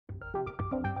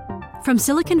From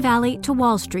Silicon Valley to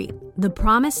Wall Street, the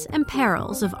promise and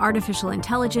perils of artificial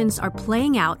intelligence are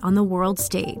playing out on the world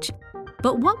stage.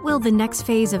 But what will the next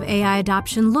phase of AI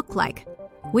adoption look like?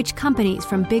 Which companies,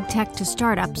 from big tech to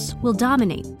startups, will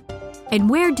dominate? And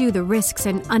where do the risks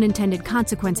and unintended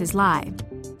consequences lie?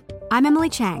 I'm Emily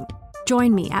Chang.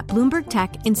 Join me at Bloomberg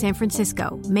Tech in San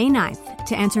Francisco, May 9th,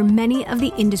 to answer many of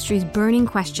the industry's burning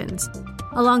questions,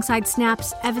 alongside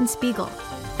Snap's Evan Spiegel,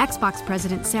 Xbox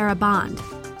President Sarah Bond,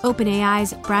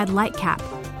 OpenAI's Brad Lightcap,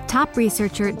 top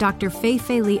researcher Dr.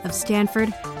 Fei-Fei Li of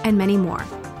Stanford, and many more.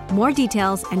 More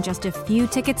details and just a few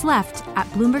tickets left at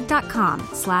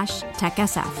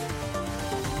Bloomberg.com/TechSF.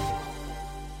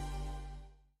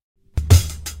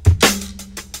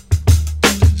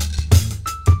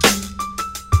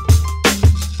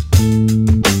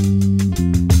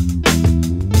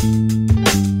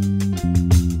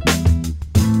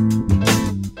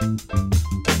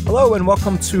 Hello and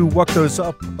welcome to What Goes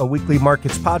Up, a weekly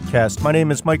markets podcast. My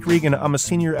name is Mike Regan. I'm a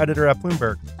senior editor at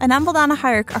Bloomberg. And I'm Valdana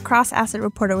Hayek, a cross-asset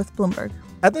reporter with Bloomberg.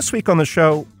 And this week on the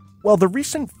show, well, the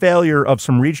recent failure of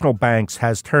some regional banks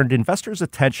has turned investors'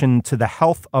 attention to the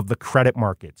health of the credit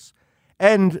markets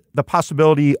and the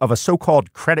possibility of a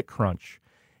so-called credit crunch,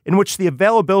 in which the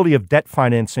availability of debt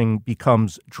financing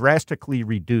becomes drastically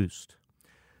reduced.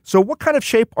 So what kind of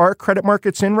shape are credit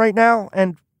markets in right now,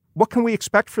 and what can we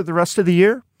expect for the rest of the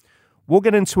year? We'll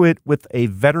get into it with a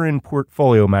veteran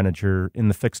portfolio manager in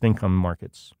the fixed income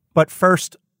markets. But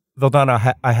first,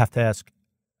 Valdana, I have to ask,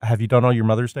 have you done all your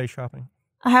Mother's Day shopping?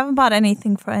 I haven't bought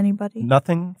anything for anybody.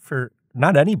 Nothing for,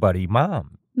 not anybody,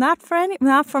 Mom. Not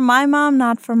for my mom,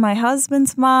 not for my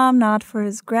husband's mom, not for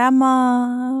his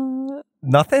grandma.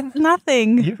 Nothing?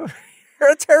 Nothing.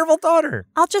 You're a terrible daughter.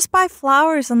 I'll just buy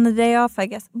flowers on the day off, I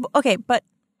guess. Okay, but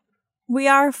we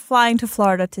are flying to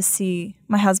Florida to see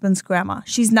my husband's grandma.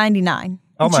 She's 99.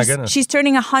 Oh, my goodness. She's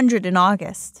turning 100 in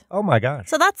August. Oh, my gosh.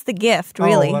 So that's the gift,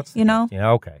 really, you know?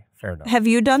 Yeah, okay. Fair enough. Have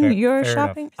you done your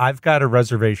shopping? Enough. I've got a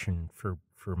reservation for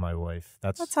my wife.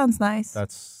 That sounds nice.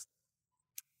 That's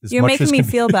You're making me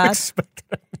feel bad.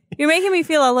 You're making me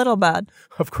feel a little bad.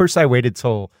 Of course, I waited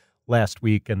till last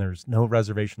week, and there's no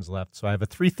reservations left. So I have a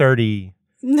 3:30.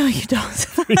 No, you don't.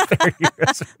 3:30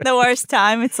 reservation. The worst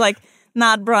time. It's like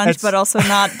not brunch, but also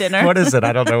not dinner. What is it?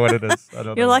 I don't know what it is.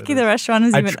 You're lucky the restaurant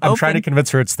is even open. I'm trying to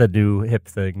convince her it's the new hip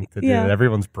thing to do.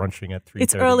 Everyone's brunching at 3:30.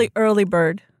 It's early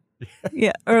bird.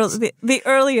 Yeah, the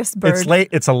earliest bird. It's late.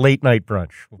 It's a late night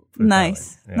brunch.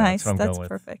 Nice. That's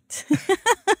perfect.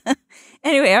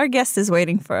 Anyway, our guest is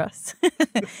waiting for us.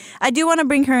 I do want to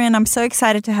bring her in. I'm so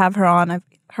excited to have her on. I've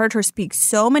heard her speak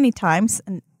so many times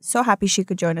and so happy she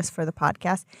could join us for the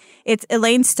podcast. It's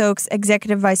Elaine Stokes,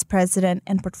 Executive Vice President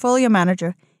and Portfolio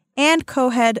Manager and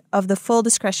co-head of the Full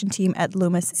Discretion team at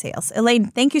Loomis Sayles. Elaine,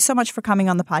 thank you so much for coming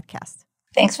on the podcast.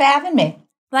 Thanks for having me.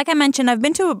 Like I mentioned, I've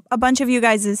been to a bunch of you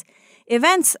guys'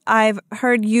 events. I've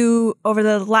heard you over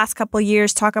the last couple of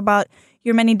years talk about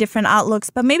your many different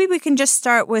outlooks, but maybe we can just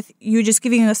start with you just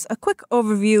giving us a quick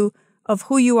overview of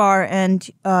who you are and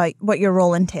what your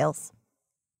role entails.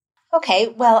 Okay,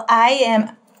 well, I am,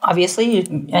 obviously, you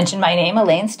mentioned my name,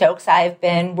 Elaine Stokes. I've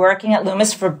been working at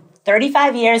Loomis for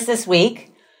 35 years this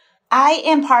week. I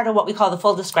am part of what we call the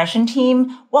Full Discretion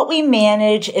team. What we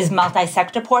manage is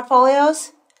multi-sector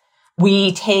portfolios.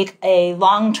 We take a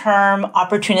long-term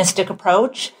opportunistic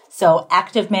approach, so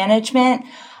active management,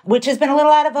 which has been a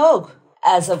little out of vogue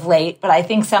as of late, but I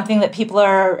think something that people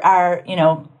are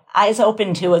eyes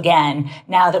open to again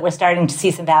now that we're starting to see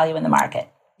some value in the market.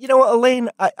 You know, Elaine,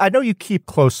 I know you keep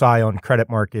close eye on credit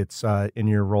markets in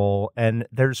your role, and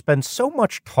there's been so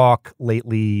much talk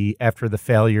lately after the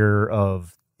failure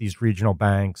of these regional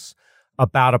banks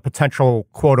about a potential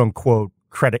quote-unquote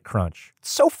credit crunch.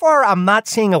 So far, I'm not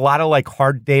seeing a lot of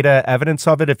hard data evidence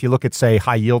of it. If you look at, say,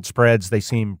 high yield spreads, they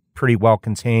seem pretty well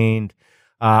contained.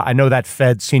 I know that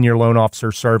Fed senior loan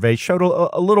officer survey showed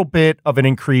a little bit of an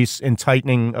increase in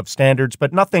tightening of standards,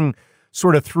 but nothing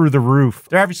sort of through the roof.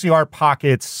 There obviously are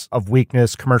pockets of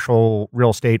weakness, commercial real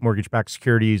estate, mortgage-backed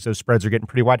securities. Those spreads are getting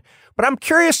pretty wide. But I'm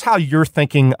curious how you're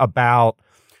thinking about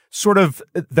sort of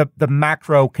the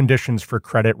macro conditions for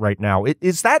credit right now.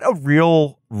 Is that a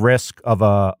real risk of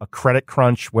a credit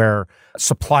crunch where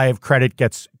supply of credit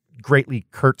gets greatly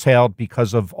curtailed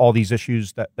because of all these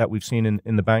issues that we've seen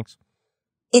in the banks?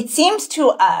 It seems to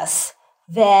us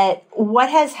that what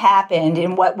has happened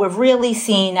and what we've really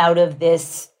seen out of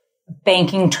this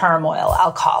banking turmoil,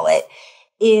 I'll call it,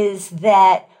 is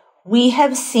that we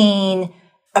have seen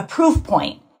a proof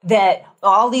point that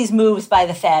all these moves by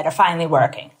the Fed are finally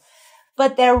working.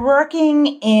 But they're working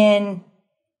in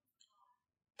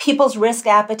people's risk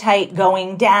appetite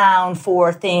going down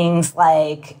for things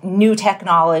like new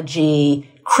technology,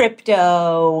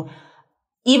 crypto,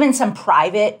 even some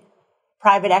private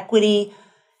equity.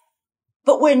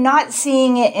 But we're not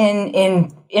seeing it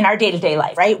in our day-to-day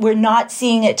life, right? We're not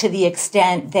seeing it to the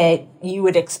extent that you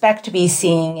would expect to be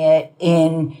seeing it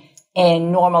in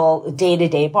normal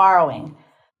day-to-day borrowing.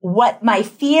 What my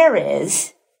fear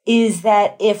is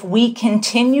that if we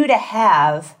continue to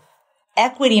have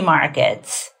equity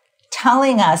markets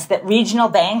telling us that regional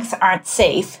banks aren't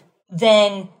safe,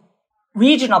 then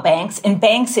regional banks and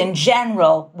banks in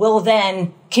general will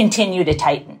then continue to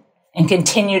tighten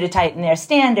their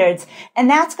standards. And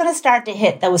that's going to start to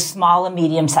hit those small and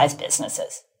medium-sized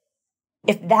businesses.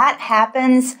 If that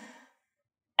happens,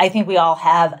 I think we all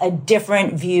have a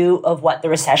different view of what the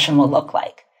recession will look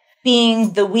like.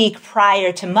 Being the week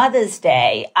prior to Mother's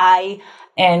Day,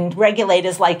 and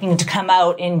regulators liking to come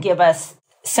out and give us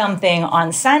something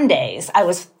on Sundays, I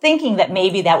was thinking that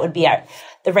maybe that would be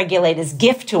the regulators'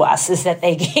 gift to us, is that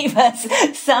they gave us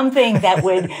something that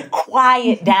would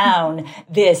quiet down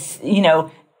this,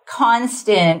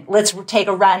 constant, let's take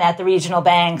a run at the regional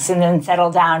banks and then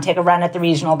settle down, take a run at the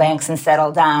regional banks and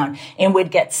settle down, and would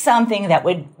get something that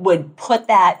would put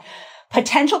that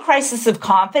potential crisis of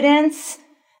confidence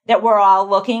that we're all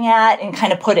looking at and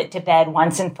kind of put it to bed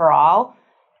once and for all.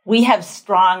 We have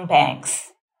strong banks.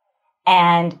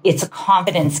 And it's a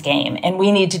confidence game, and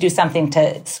we need to do something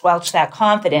to squelch that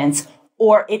confidence,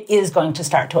 or it is going to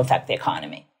start to affect the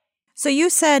economy. So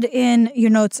you said in your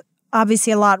notes,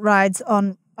 obviously a lot rides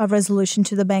on a resolution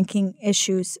to the banking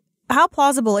issues. How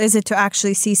plausible is it to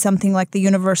actually see something like the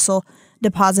universal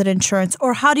deposit insurance,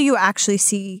 or how do you actually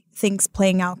see things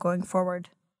playing out going forward?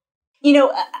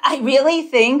 I really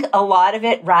think a lot of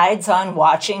it rides on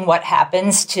watching what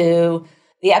happens to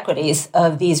the equities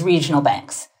of these regional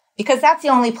banks. Because that's the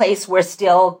only place we're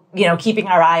still, keeping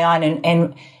our eye on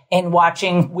and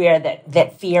watching where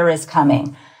that fear is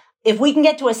coming. If we can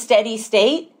get to a steady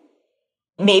state,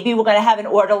 maybe we're going to have an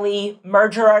orderly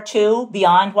merger or two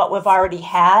beyond what we've already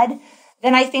had,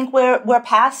 then I think we're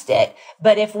past it.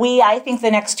 But I think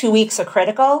the next 2 weeks are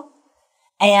critical,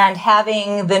 and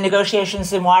having the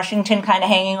negotiations in Washington kind of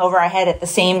hanging over our head at the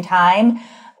same time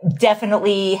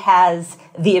definitely has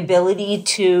the ability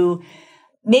to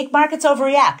make markets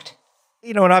overreact.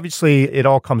 And obviously it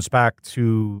all comes back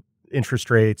to interest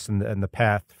rates and the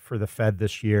path for the Fed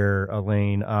this year,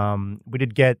 Elaine. We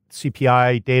did get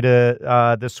CPI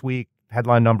data this week,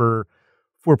 headline number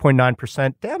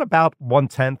 4.9%, down about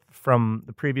 0.1 from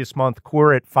the previous month.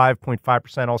 Core at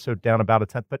 5.5%, also down about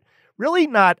 0.1, but really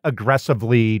not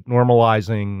aggressively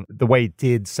normalizing the way it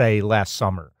did, say, last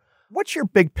summer. What's your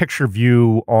big picture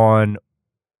view on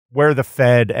where the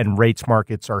Fed and rates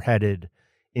markets are headed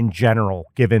in general,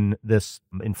 given this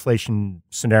inflation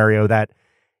scenario that,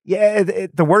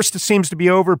 the worst seems to be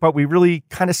over, but we really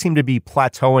kind of seem to be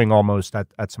plateauing almost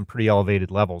at some pretty elevated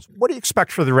levels. What do you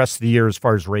expect for the rest of the year as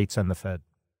far as rates and the Fed?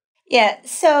 Yeah,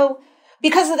 so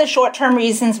because of the short-term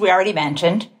reasons we already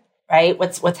mentioned, right,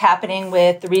 what's happening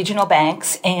with the regional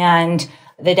banks and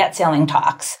the debt ceiling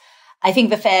talks, I think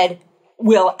the Fed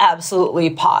will absolutely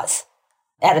pause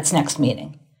at its next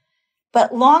meeting.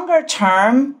 But longer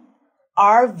term,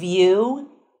 our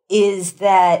view is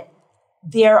that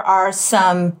there are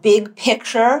some big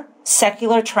picture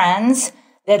secular trends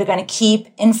that are going to keep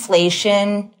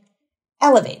inflation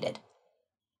elevated.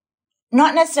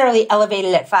 Not necessarily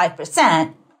elevated at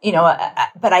 5%,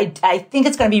 but I think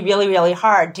it's going to be really, really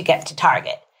hard to get to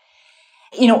target.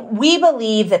 We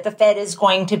believe that the Fed is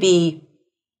going to be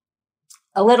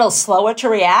a little slower to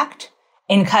react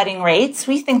in cutting rates.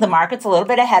 We think the market's a little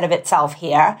bit ahead of itself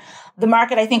here. The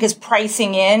market, I think, is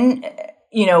pricing in,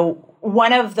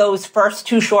 one of those first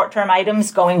two short-term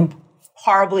items going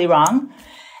horribly wrong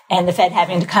and the Fed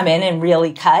having to come in and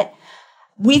really cut.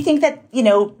 We think that,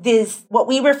 there's what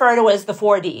we refer to as the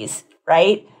 4Ds,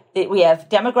 right? We have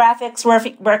demographics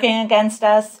working against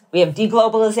us. We have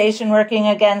deglobalization working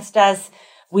against us.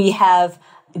 We have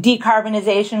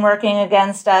decarbonization working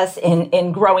against us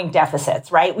in growing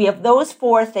deficits, right? We have those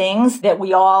four things that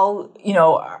we all,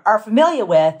 are familiar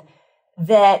with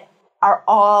that are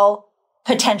all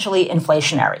potentially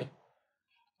inflationary.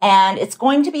 And it's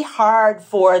going to be hard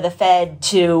for the Fed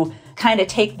to kind of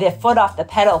take their foot off the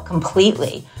pedal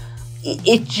completely.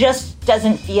 It just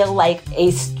doesn't feel like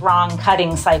a strong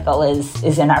cutting cycle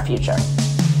is in our future.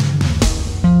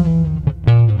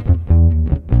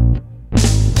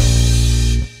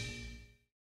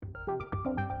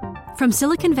 From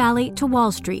Silicon Valley to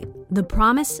Wall Street, the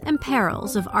promise and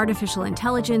perils of artificial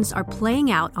intelligence are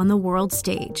playing out on the world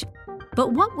stage.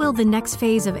 But what will the next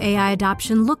phase of AI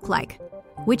adoption look like?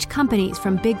 Which companies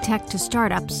from big tech to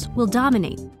startups will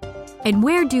dominate? And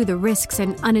where do the risks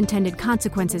and unintended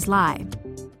consequences lie?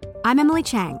 I'm Emily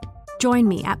Chang. Join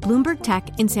me at Bloomberg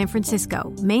Tech in San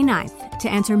Francisco, May 9th, to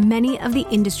answer many of the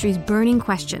industry's burning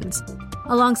questions,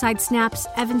 alongside Snap's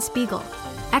Evan Spiegel,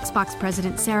 Xbox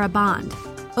President Sarah Bond,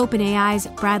 OpenAI's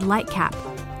Brad Lightcap,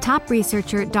 top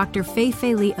researcher Dr.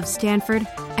 Fei-Fei Li of Stanford,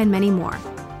 and many more.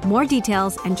 More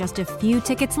details and just a few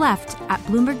tickets left at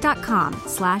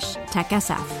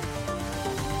Bloomberg.com/TechSF.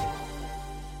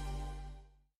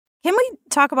 Can we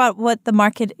talk about what the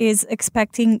market is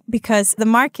expecting? Because the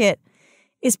market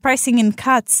is pricing in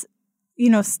cuts,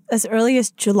 as early as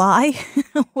July,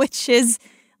 which is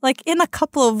like in a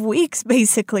couple of weeks,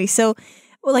 basically. So,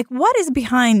 what is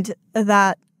behind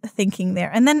that thinking there?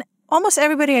 And then almost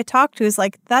everybody I talk to is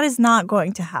like, that is not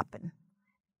going to happen.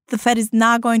 The Fed is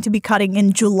not going to be cutting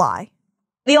in July.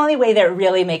 The only way that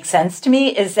really makes sense to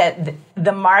me is that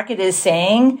the market is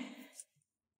saying,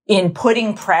 in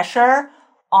putting pressure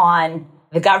on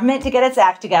the government to get its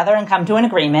act together and come to an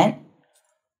agreement,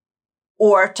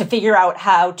 or to figure out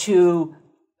how to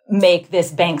make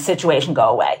this bank situation go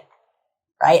away,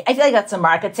 right? I feel like that's the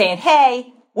market saying,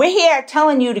 hey, we're here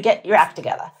telling you to get your act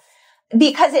together.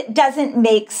 Because it doesn't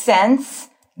make sense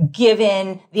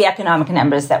given the economic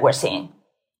numbers that we're seeing.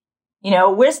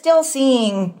 We're still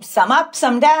seeing some up,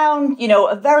 some down,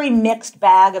 a very mixed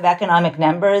bag of economic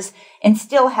numbers, and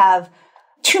still have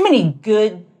too many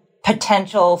good,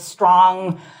 potential,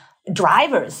 strong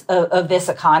drivers of this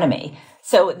economy.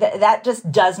 So that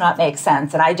just does not make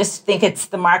sense. And I just think it's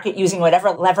the market using whatever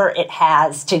lever it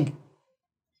has to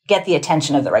get the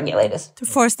attention of the regulators. To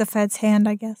force the Fed's hand,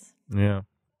 I guess. Yeah.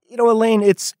 Elaine,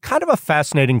 it's kind of a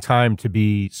fascinating time to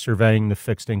be surveying the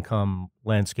fixed income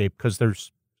landscape because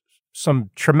there's some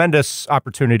tremendous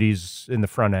opportunities in the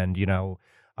front end.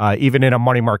 Even in a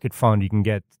money market fund, you can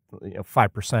get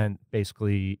 5%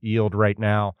 basically yield right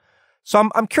now. So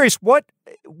I'm curious,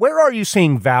 where are you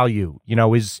seeing value?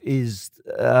 Is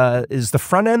the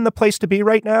front end the place to be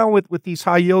right now with these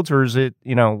high yields, or is it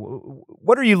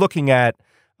what are you looking at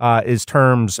as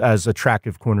terms as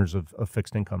attractive corners of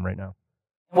fixed income right now?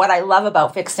 What I love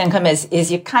about fixed income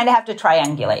is you kind of have to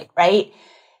triangulate, right?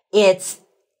 It's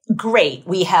great.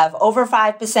 We have over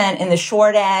 5% in the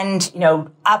short end,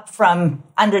 up from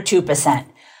under 2%.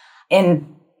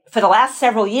 And for the last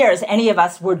several years, any of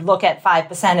us would look at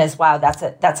 5% as, wow,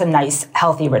 that's a nice,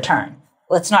 healthy return.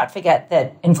 Let's not forget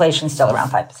that inflation's still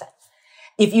around 5%.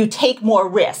 If you take more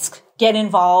risk, get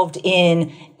involved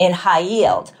in high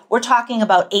yield, we're talking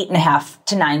about 8.5%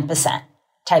 to 9%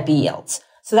 type of yields.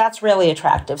 So that's really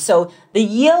attractive. So the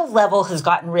yield level has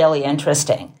gotten really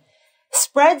interesting.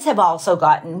 Spreads have also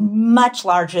gotten much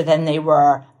larger than they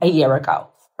were a year ago,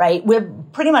 right? We're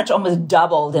pretty much almost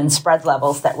doubled in spread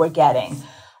levels that we're getting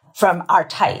from our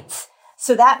tights.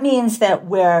 So that means that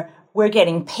we're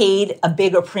getting paid a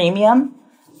bigger premium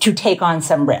to take on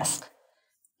some risk.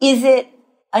 Is it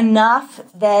enough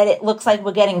that it looks like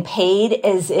we're getting paid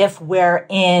as if we're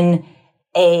in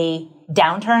a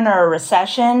downturn or a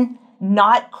recession?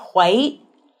 Not quite.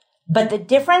 But the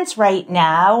difference right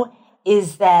now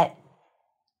is that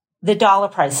the dollar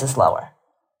price is lower.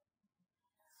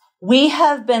 We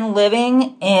have been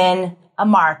living in a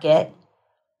market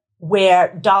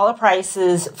where dollar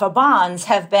prices for bonds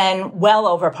have been well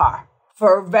over par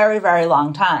for a very, very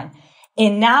long time.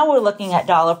 And now we're looking at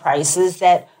dollar prices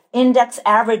that index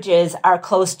averages are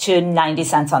close to 90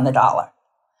 cents on the dollar.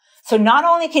 So not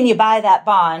only can you buy that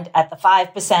bond at the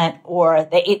 5% or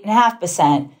the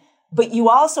 8.5%, but you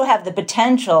also have the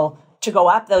potential to go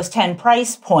up those 10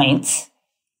 price points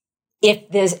if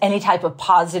there's any type of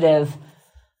positive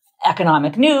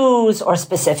economic news or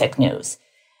specific news.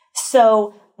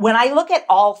 So when I look at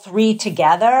all three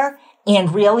together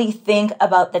and really think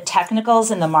about the technicals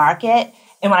in the market,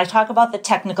 and when I talk about the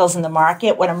technicals in the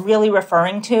market, what I'm really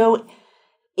referring to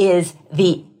is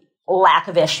the lack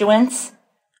of issuance.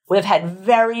 We've had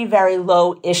very, very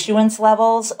low issuance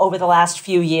levels over the last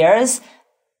few years.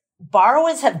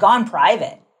 Borrowers have gone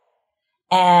private.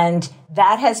 And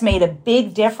that has made a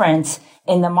big difference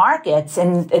in the markets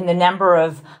and in the number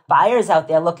of buyers out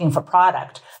there looking for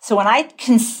product. So when I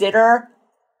consider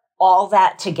all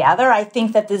that together, I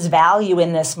think that there's value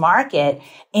in this market,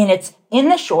 and it's in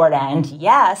the short end,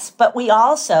 yes, but we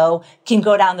also can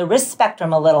go down the risk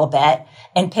spectrum a little bit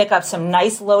and pick up some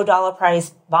nice low dollar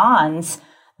price bonds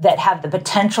that have the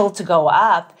potential to go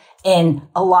up in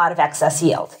a lot of excess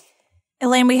yield.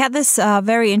 Elaine, we had this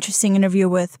very interesting interview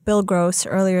with Bill Gross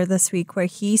earlier this week where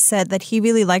he said that he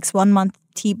really likes 1 month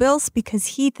T-bills because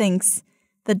he thinks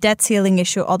the debt ceiling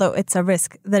issue, although it's a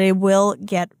risk, that it will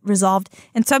get resolved.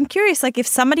 And so I'm curious, like if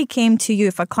somebody came to you,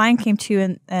 if a client came to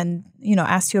you and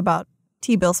asked you about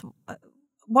T-bills,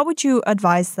 what would you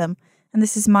advise them? And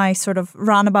this is my sort of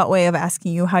roundabout way of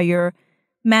asking you how you're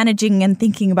managing and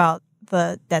thinking about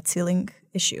the debt ceiling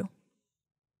issue.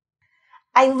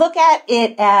 I look at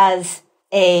it as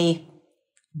a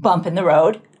bump in the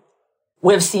road.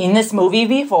 We've seen this movie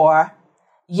before.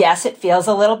 Yes, it feels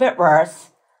a little bit worse.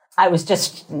 I was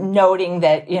just noting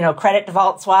that, credit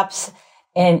default swaps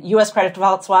and U.S. credit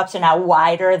default swaps are now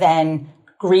wider than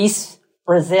Greece,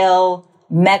 Brazil,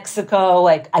 Mexico.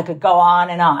 Like I could go on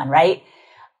and on, right?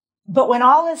 But when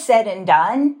all is said and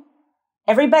done,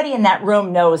 everybody in that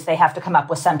room knows they have to come up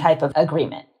with some type of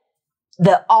agreement.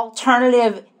 The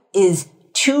alternative is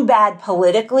too bad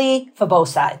politically for both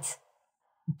sides.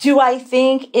 Do I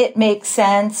think it makes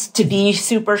sense to be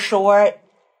super short?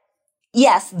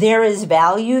 Yes, there is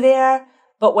value there.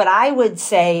 But what I would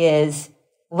say is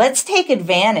let's take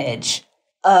advantage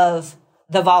of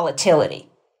the volatility.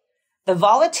 The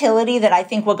volatility that I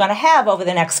think we're going to have over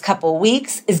the next couple of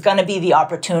weeks is going to be the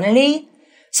opportunity.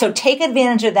 So take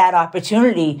advantage of that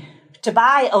opportunity to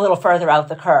buy a little further out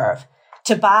the curve,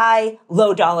 to buy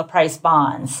low dollar price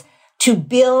bonds, to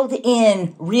build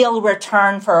in real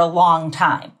return for a long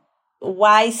time.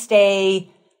 Why stay?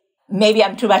 Maybe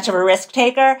I'm too much of a risk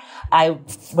taker. I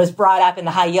was brought up in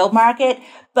the high yield market,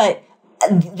 but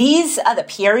these are the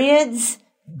periods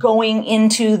going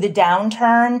into the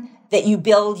downturn that you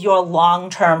build your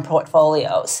long-term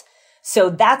portfolios. So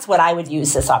that's what I would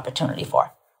use this opportunity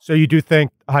for. So you do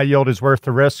think high yield is worth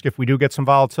the risk if we do get some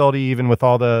volatility, even with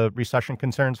all the recession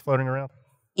concerns floating around?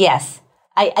 Yes.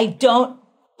 I don't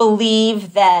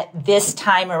believe that this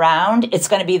time around it's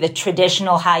going to be the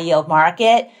traditional high yield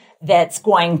market that's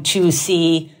going to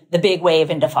see the big wave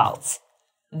in defaults.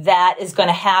 That is going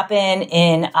to happen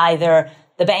in either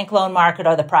the bank loan market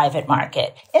or the private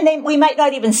market. And we might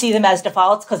not even see them as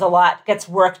defaults because a lot gets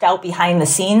worked out behind the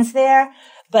scenes there.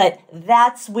 But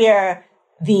that's where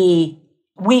the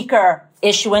weaker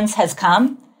issuance has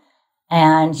come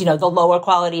and, the lower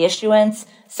quality issuance.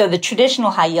 So the traditional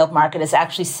high yield market is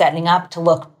actually setting up to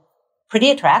look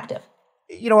pretty attractive.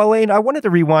 Elaine, I wanted to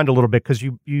rewind a little bit because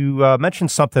you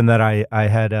mentioned something that I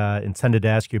had intended to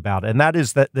ask you about, and that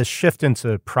is that the shift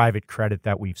into private credit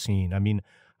that we've seen. I mean,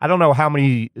 I don't know how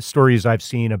many stories I've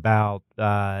seen about,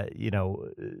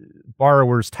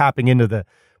 borrowers tapping into the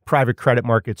private credit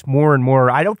markets more and more.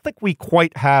 I don't think we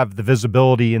quite have the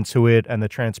visibility into it and the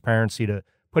transparency to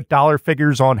put dollar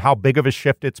figures on how big of a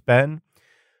shift it's been.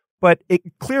 But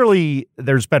clearly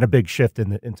there's been a big shift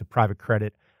into private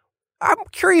credit. I'm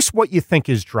curious what you think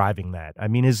is driving that. I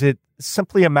mean, is it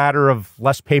simply a matter of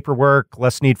less paperwork,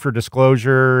 less need for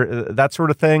disclosure, that sort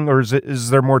of thing? Or is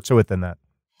there more to it than that?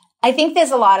 I think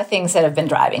there's a lot of things that have been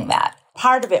driving that.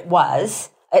 Part of it was,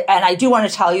 and I do want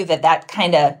to tell you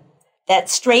that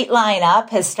straight line up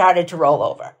has started to roll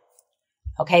over.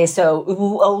 Okay, so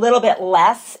a little bit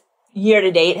less year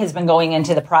to date has been going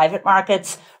into the private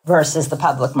markets versus the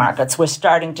public markets. We're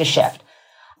starting to shift.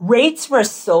 Rates were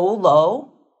so low,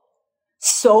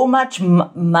 so much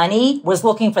money was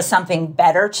looking for something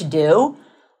better to do,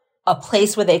 a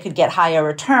place where they could get higher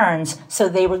returns. So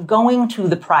they were going to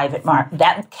the private market.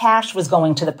 That cash was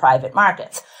going to the private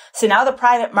markets. So now the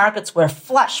private markets were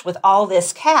flush with all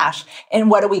this cash. And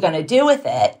what are we going to do with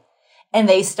it? And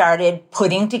they started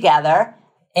putting together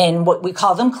in what we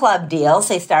call them club deals.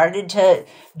 They started to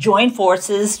join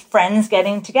forces, friends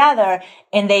getting together,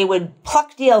 and they would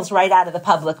pluck deals right out of the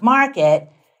public market,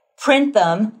 print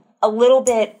them a little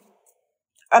bit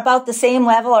about the same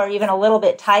level or even a little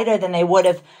bit tighter than they would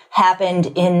have happened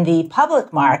in the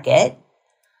public market.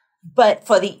 But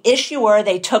for the issuer,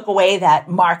 they took away that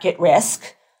market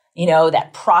risk,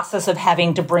 that process of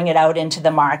having to bring it out into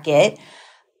the market.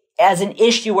 As an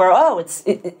issuer,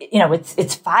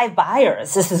 it's 5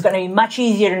 buyers. This is going to be much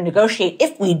easier to negotiate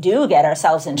if we do get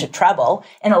ourselves into trouble.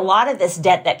 And a lot of this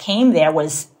debt that came there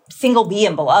was single B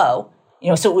and below,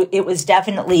 so it was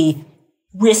definitely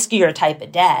riskier type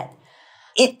of debt.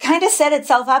 It kind of set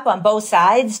itself up on both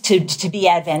sides to be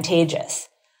advantageous.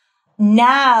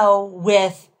 Now,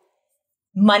 with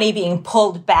money being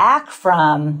pulled back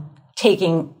from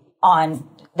taking on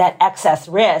that excess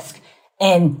risk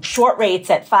and short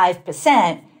rates at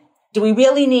 5%, do we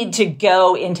really need to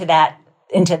go into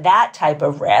that type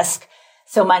of risk?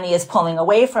 So money is pulling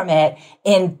away from it,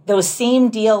 and those same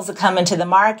deals that come into the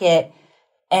market,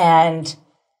 and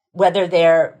whether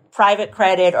they're private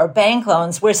credit or bank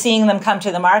loans, we're seeing them come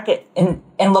to the market and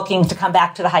looking to come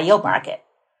back to the high yield market.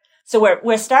 So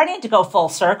we're starting to go full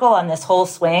circle on this whole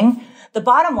swing. the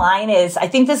bottom line is, I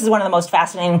think this is one of the most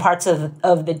fascinating parts of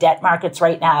the debt markets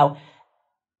right now.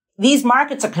 These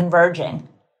markets are converging.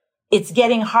 It's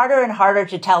getting harder and harder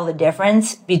to tell the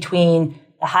difference between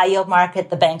the high yield market,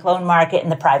 the bank loan market,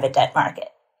 and the private debt market.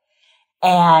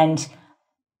 And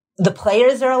the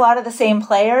players are a lot of the same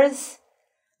players.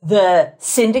 The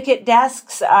syndicate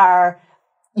desks are,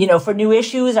 for new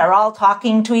issues, are all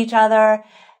talking to each other.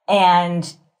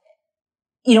 And,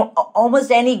 almost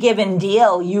any given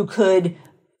deal, you could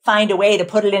find a way to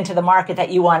put it into the market that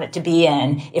you want it to be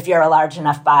in if you're a large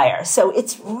enough buyer. So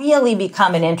it's really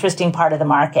become an interesting part of the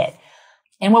market.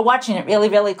 And we're watching it really,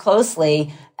 really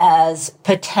closely as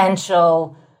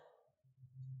potential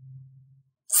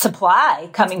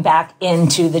supply coming back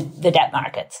into the debt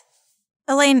markets.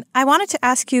 Elaine, I wanted to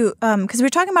ask you, because we're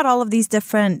talking about all of these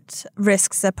different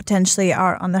risks that potentially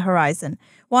are on the horizon.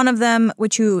 One of them,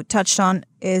 which you touched on,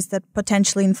 is that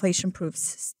potentially inflation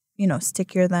proves,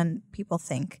 stickier than people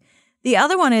think. The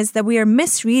other one is that we are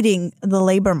misreading the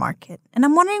labor market. And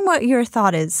I'm wondering what your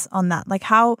thought is on that, like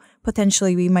how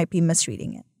potentially we might be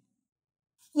misreading it.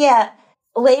 Yeah,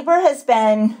 labor has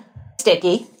been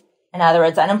sticky. In other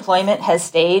words, unemployment has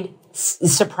stayed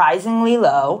surprisingly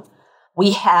low.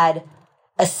 We had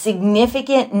a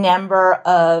significant number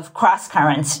of cross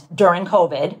currents during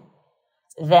COVID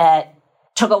that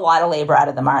took a lot of labor out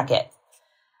of the market.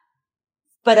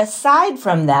 But aside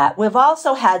from that, we've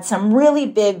also had some really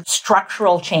big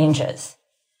structural changes.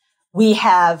 We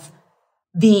have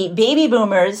the baby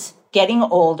boomers getting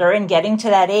older and getting to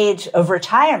that age of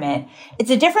retirement.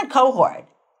 It's a different cohort.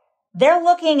 They're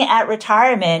looking at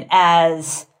retirement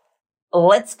as,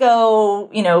 let's go,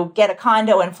 get a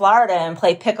condo in Florida and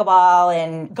play pickleball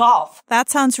and golf. That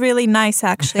sounds really nice,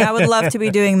 actually. I would love to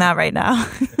be doing that right now.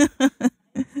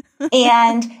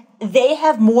 And they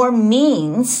have more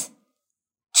means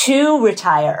to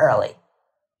retire early.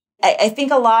 I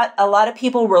think a lot of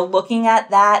people were looking at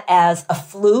that as a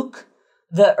fluke,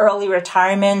 the early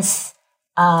retirements,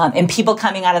 and people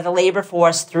coming out of the labor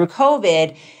force through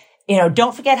COVID.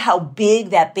 Don't forget how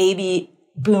big that baby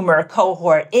boomer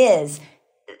cohort is.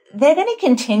 They're going to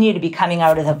continue to be coming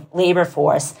out of the labor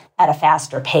force at a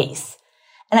faster pace.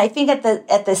 And I think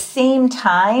at the same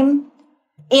time,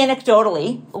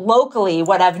 anecdotally, locally,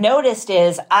 what I've noticed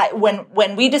is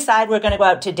when we decide we're going to go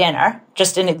out to dinner,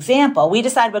 just an example, we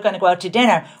decide we're going to go out to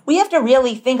dinner, we have to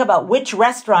really think about which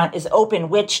restaurant is open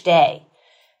which day,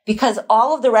 because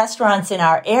all of the restaurants in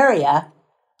our area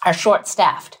are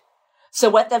short-staffed. So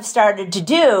what they've started to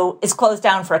do is close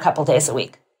down for a couple days a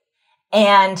week.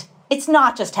 And it's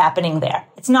not just happening there.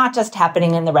 It's not just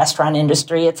happening in the restaurant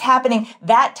industry. It's happening,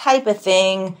 that type of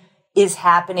thing is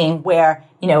happening where,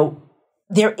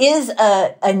 there is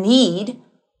a need,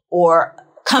 or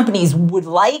companies would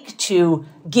like to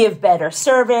give better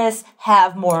service,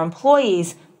 have more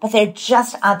employees, but there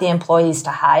just aren't the employees to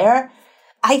hire.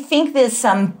 I think there's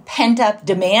some pent-up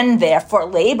demand there for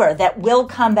labor that will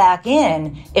come back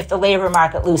in if the labor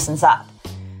market loosens up.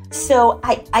 So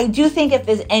I do think if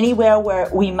there's anywhere where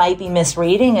we might be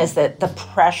misreading is that the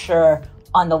pressure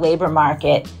on the labor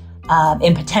market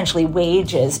and potentially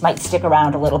wages might stick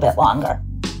around a little bit longer.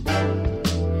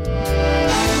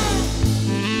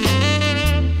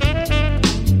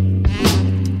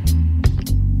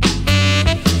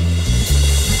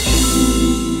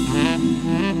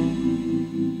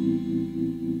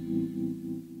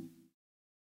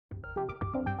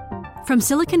 From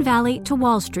Silicon Valley to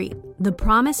Wall Street, the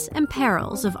promise and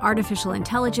perils of artificial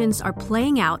intelligence are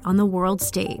playing out on the world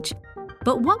stage.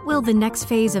 But what will the next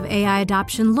phase of AI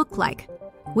adoption look like?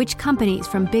 Which companies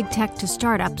from big tech to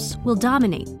startups will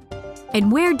dominate?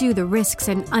 And where do the risks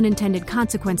and unintended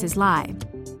consequences lie?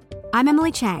 I'm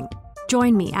Emily Chang.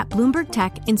 Join me at Bloomberg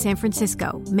Tech in San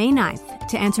Francisco, May 9th,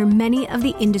 to answer many of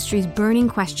the industry's burning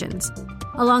questions,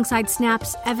 alongside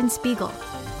Snap's Evan Spiegel,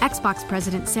 Xbox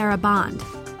President Sarah Bond,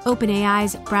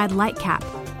 OpenAI's Brad Lightcap,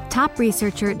 top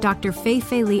researcher Dr.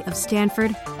 Fei-Fei Li of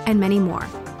Stanford, and many more.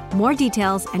 More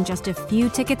details and just a few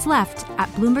tickets left at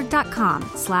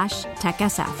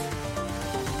Bloomberg.com/TechSF.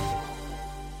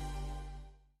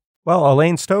 Well,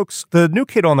 Elaine Stokes, the new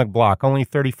kid on the block, only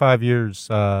 35 years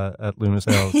at Loomis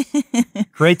Sayles.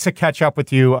 Great to catch up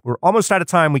with you. We're almost out of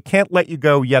time. We can't let you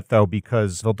go yet, though,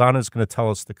 because Vildana's going to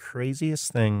tell us the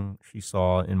craziest thing she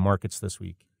saw in markets this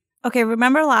week. Okay,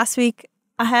 remember last week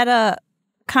I had a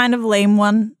kind of lame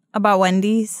one about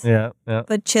Wendy's? Yeah.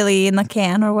 The chili in the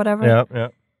can or whatever? Yeah.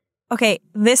 Okay,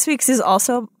 this week's is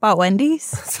also about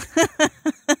Wendy's.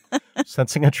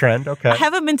 Sensing a trend, okay. I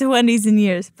haven't been to Wendy's in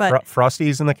years, but...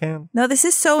 Frosties in the can? No, this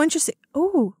is so interesting.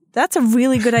 Oh, that's a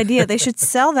really good idea. They should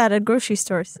sell that at grocery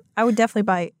stores. I would definitely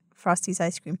buy Frosties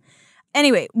ice cream.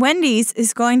 Anyway, Wendy's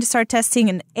is going to start testing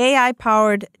an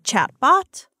AI-powered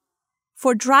chatbot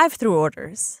for drive-through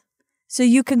orders. So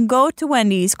you can go to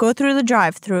Wendy's, go through the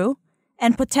drive-through,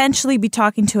 and potentially be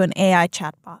talking to an AI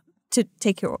chatbot to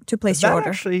place your order. That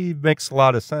actually makes a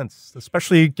lot of sense,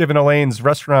 especially given Elaine's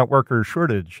restaurant worker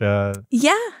shortage. And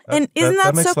isn't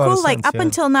that so cool? Like up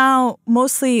until now,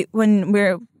 mostly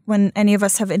when any of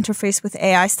us have interfaced with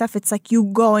AI stuff, it's like you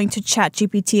going to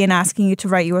ChatGPT and asking you to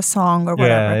write you a song or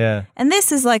whatever. Yeah. And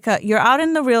this is like you're out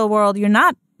in the real world, you're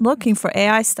not looking for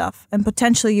AI stuff, and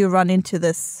potentially you run into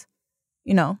this,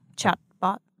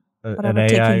 chatbot. An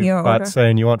AI bot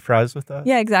saying, you want fries with that?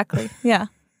 Yeah, exactly. Yeah.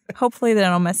 Hopefully they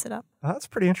don't mess it up. Oh, that's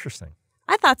pretty interesting.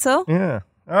 I thought so. Yeah.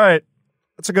 All right.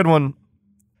 That's a good one.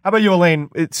 How about you, Elaine?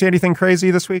 See anything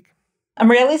crazy this week? I'm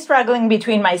really struggling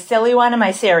between my silly one and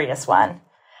my serious one.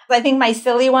 I think my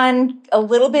silly one a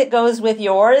little bit goes with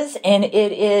yours, and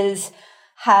it is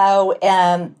how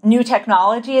new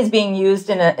technology is being used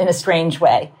in a strange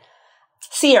way.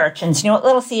 Sea urchins. You know what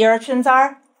little sea urchins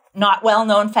are? Not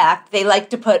well-known fact. They like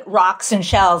to put rocks and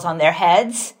shells on their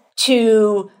heads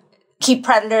to keep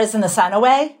predators in the sun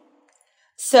away.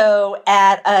 So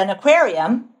at an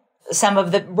aquarium, some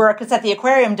of the workers at the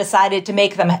aquarium decided to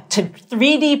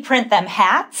 3D print them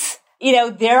hats.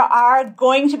 There are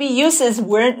going to be uses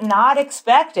we're not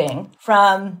expecting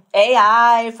from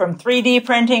AI, from 3D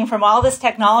printing, from all this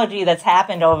technology that's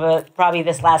happened over probably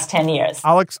this last 10 years.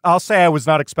 I'll say I was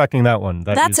not expecting that one.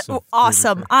 That's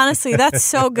awesome. Honestly, that's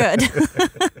so good.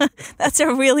 That's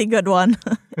a really good one.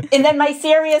 And then my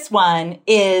serious one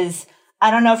is,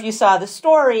 I don't know if you saw the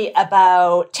story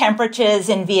about temperatures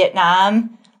in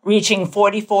Vietnam reaching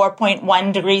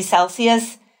 44.1 degrees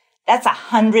Celsius. That's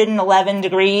 111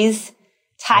 degrees.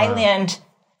 Thailand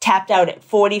tapped out at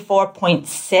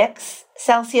 44.6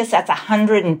 Celsius. That's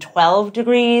 112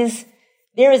 degrees.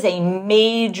 There is a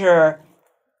major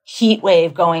heat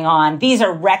wave going on. These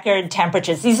are record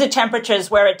temperatures. These are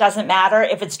temperatures where it doesn't matter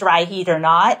if it's dry heat or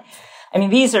not. I mean,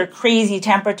 these are crazy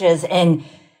temperatures, and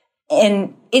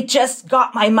it just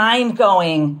got my mind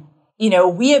going.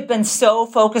 We have been so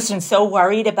focused and so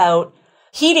worried about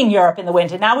heating Europe in the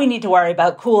winter. Now we need to worry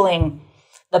about cooling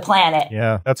the planet.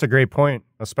 Yeah, that's a great point,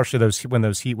 especially when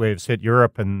those heat waves hit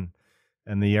Europe and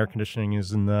the air conditioning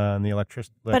is in the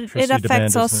electricity. But it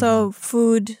affects also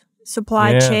food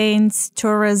supply chains,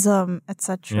 tourism,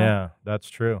 etc. Yeah, that's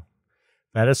true.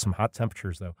 That is some hot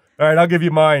temperatures, though. All right, I'll give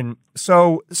you mine.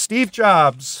 So Steve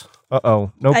Jobs.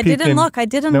 No peeking. I didn't look.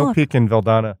 No peeking,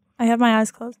 Vildana. I have my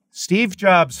eyes closed. Steve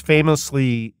Jobs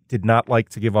famously did not like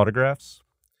to give autographs.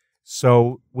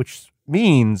 So, which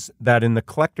means that in the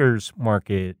collector's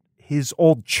market, his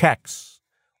old checks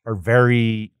are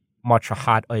very much a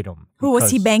hot item. Who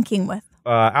was he banking with?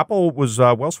 Apple was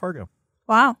Wells Fargo.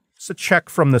 Wow. It's a check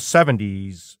from the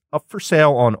 70s up for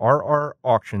sale on RR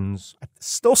Auctions.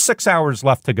 Still 6 hours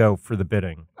left to go for the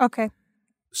bidding. Okay.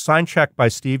 Signed check by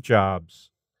Steve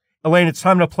Jobs. Elaine, it's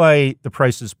time to play The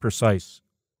Price is Precise.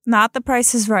 Not The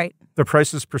Price is Right. The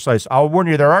Price is Precise. I'll warn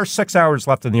you, there are 6 hours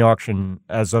left in the auction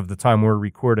as of the time we're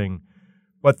recording.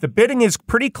 But the bidding is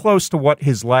pretty close to what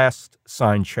his last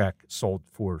signed check sold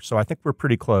for. So I think we're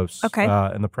pretty close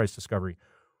in the price discovery.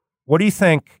 What do you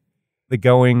think the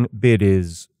going bid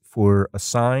is for a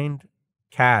signed,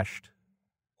 cashed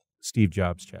Steve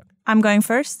Jobs check? I'm going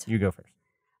first. You go first.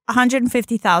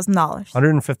 $150,000.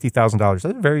 $150,000. That's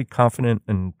a very confident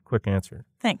and quick answer.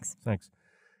 Thanks.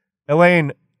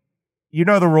 Elaine, you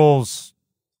know the rules.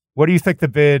 What do you think the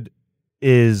bid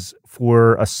is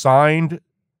for a signed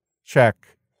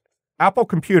check, Apple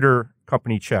Computer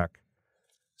Company check,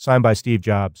 signed by Steve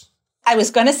Jobs? I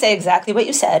was going to say exactly what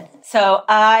you said, so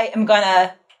I am going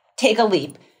to take a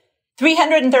leap.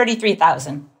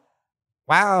 $333,000.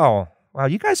 Wow,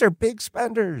 you guys are big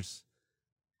spenders.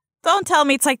 Don't tell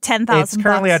me it's like $10,000. It's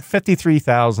currently at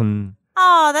 $53,000.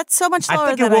 Oh, that's so much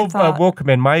lower than I thought. Will come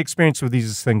in. My experience with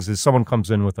these things is someone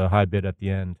comes in with a high bid at the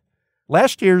end.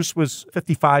 Last year's was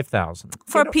 $55,000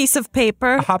 for a piece of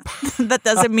paper. That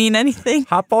doesn't mean anything.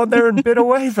 Hop on there and bid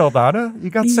away, Vildana. You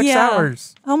got 6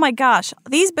 hours. Oh my gosh,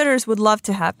 these bidders would love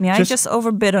to have me. I just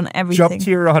overbid on everything. Jump to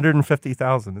your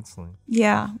 $150,000 instantly.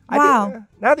 Yeah. Wow.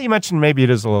 Now that you mentioned, maybe it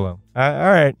is a little low.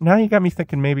 All right, now you got me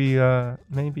thinking. Maybe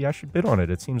I should bid on it.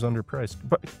 It seems underpriced.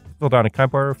 But Vildana, can I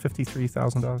borrow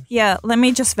 $53,000? Yeah. Let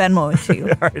me just Venmo it to you.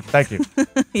 All right. Thank you.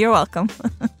 You're welcome.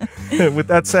 With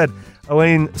that said,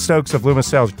 Elaine Stokes of Loomis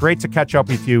Sales, great to catch up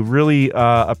with you. Really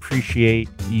appreciate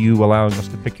you allowing us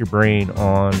to pick your brain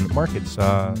on markets.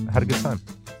 Had a good time.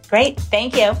 Great.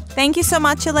 Thank you. Thank you so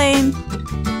much, Elaine.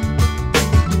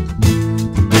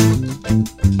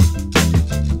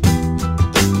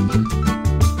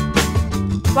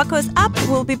 What Goes Up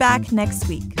will be back next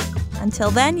week.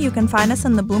 Until then, you can find us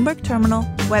on the Bloomberg Terminal,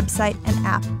 website, and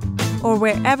app, or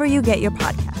wherever you get your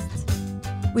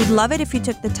podcasts. We'd love it if you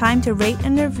took the time to rate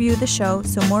and review the show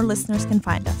so more listeners can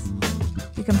find us.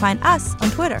 You can find us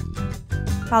on Twitter.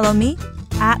 Follow me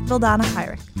at Vildana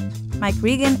Heinrich. Mike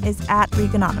Regan is at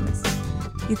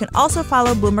Reganonymous. You can also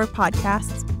follow Bloomberg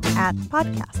Podcasts at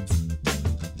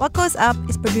Podcasts. What Goes Up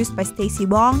is produced by Stacey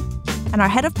Wong, and our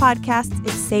head of podcasts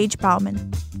is Sage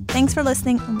Bauman. Thanks for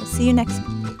listening, and we'll see you next week.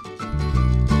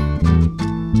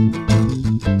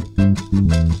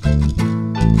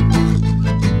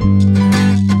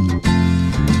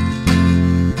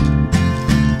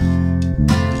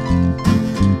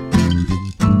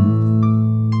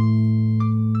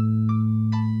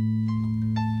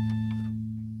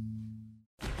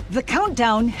 The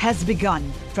countdown has begun.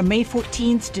 From May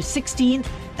 14th to 16th,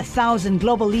 1,000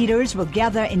 global leaders will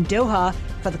gather in Doha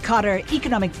for the Qatar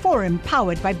Economic Forum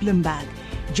powered by Bloomberg.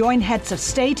 Join heads of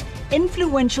state,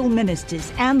 influential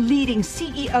ministers, and leading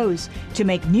CEOs to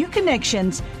make new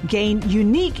connections, gain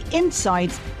unique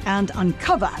insights, and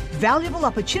uncover valuable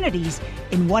opportunities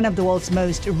in one of the world's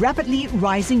most rapidly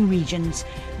rising regions.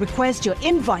 Request your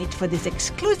invite for this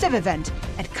exclusive event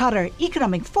at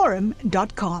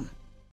QatarEconomicForum.com.